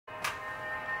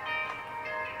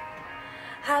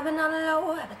I've been on the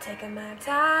low, I've been taking my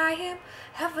time.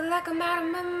 I feel like I'm out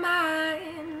of my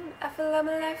mind. I feel like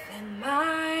my life ain't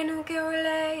mine, who can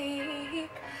relate?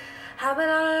 I've been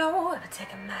on the low, I've been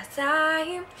taking my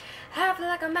time. I feel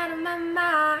like I'm out of my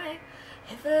mind.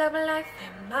 I feel like my life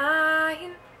ain't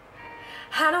mine.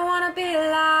 I don't wanna be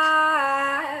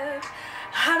alive.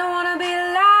 I don't wanna be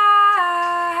alive.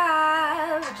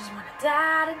 I just wanna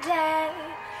die today.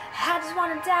 I just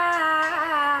wanna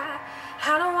die.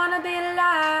 I don't wanna be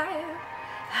alive.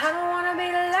 I don't wanna be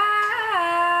alive.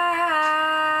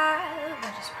 I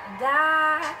just wanna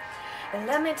die. And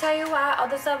let me tell you why. All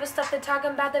this other stuff they're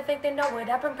talking about, they think they know it.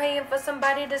 I've been praying for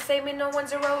somebody to save me. No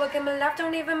one's heroic, and my life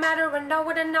don't even matter. I know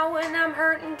it, and I'm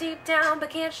hurting deep down,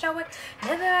 but can't show it.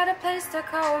 Never had a place to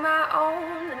call my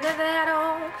own. I never had a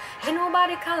home. Ain't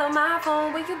nobody calling my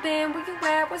phone. Where you been? Where you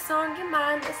at? What's on your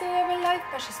mind? They say every life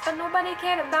precious, but nobody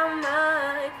cared about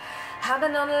mine. I've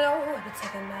been on the low, I've been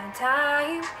taking my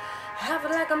time. I feel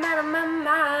like I'm out of my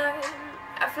mind.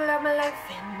 I feel like my life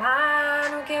ain't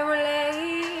mine, who can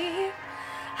relate?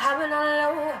 I've been on the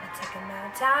low, I've been taking my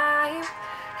time.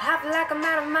 I feel like I'm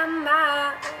out of my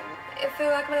mind. It feel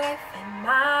like my life ain't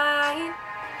mine.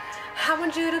 I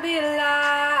want you to be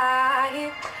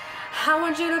alive. I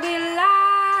want you to be alive.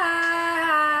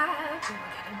 You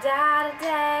don't gotta die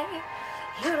today.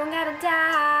 You don't gotta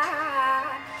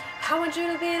die. I want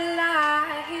you to be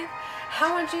alive.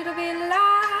 I want you to be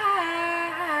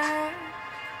alive.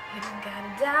 You don't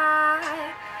gotta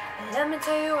die. And let me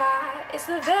tell you why. It's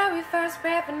the very first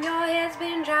breath when your head's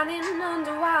been drowning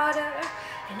underwater.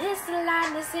 And it's the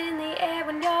lightness in the air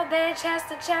when you're there chest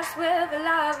to chest with a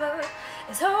lover.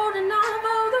 It's holding on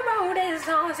while the road is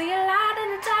on. See a light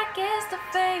in the darkest of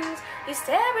things. You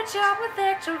stare at your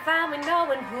reflection, finally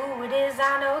knowing who it is.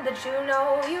 I know that you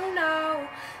know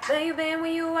where you been,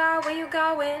 where you are, where you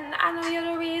going. I know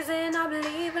you're the reason I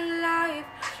believe in life.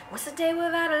 What's a day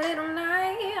without a little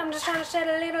night? I'm just trying to shed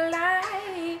a little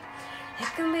light.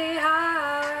 It can be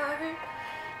hard.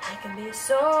 It can be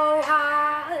so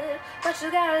hard. But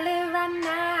you gotta live right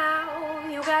now.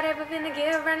 You got everything to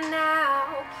give right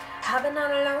now. I've been on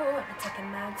the low, I've been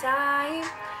taking my time.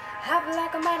 I feel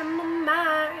like I'm out of my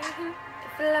mind. I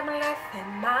feel like my life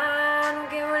ain't mine, who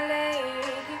can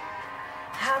relate?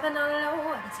 I've been on the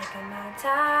low, I've been taking my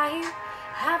time.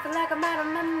 I feel like I'm out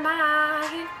of my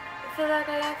mind. I feel like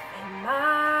my life ain't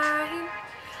mine.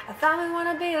 I finally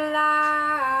wanna be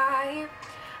alive.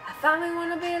 I finally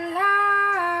wanna be alive.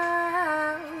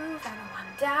 I don't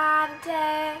wanna die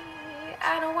today.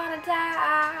 I don't wanna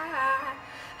die.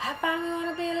 I finally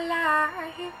wanna be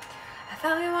alive. I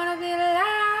finally wanna be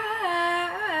alive.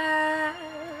 I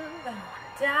don't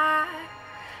wanna die.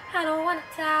 I don't wanna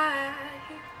die.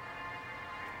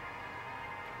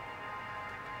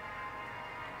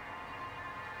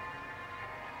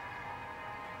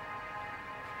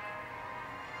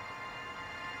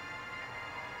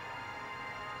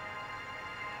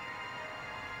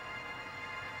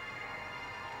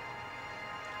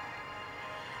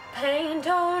 Pain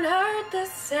don't hurt the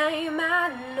same, I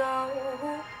know.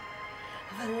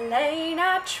 The lane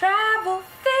I travel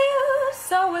feels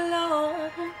so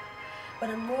alone. But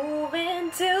I'm moving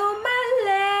till my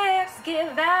legs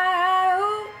give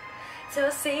out, till I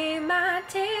see my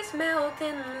tears melt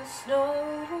in the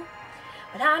snow.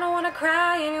 But I don't wanna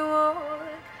cry anymore.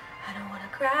 I don't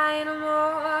wanna cry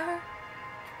anymore.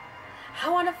 I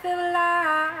wanna feel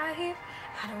alive.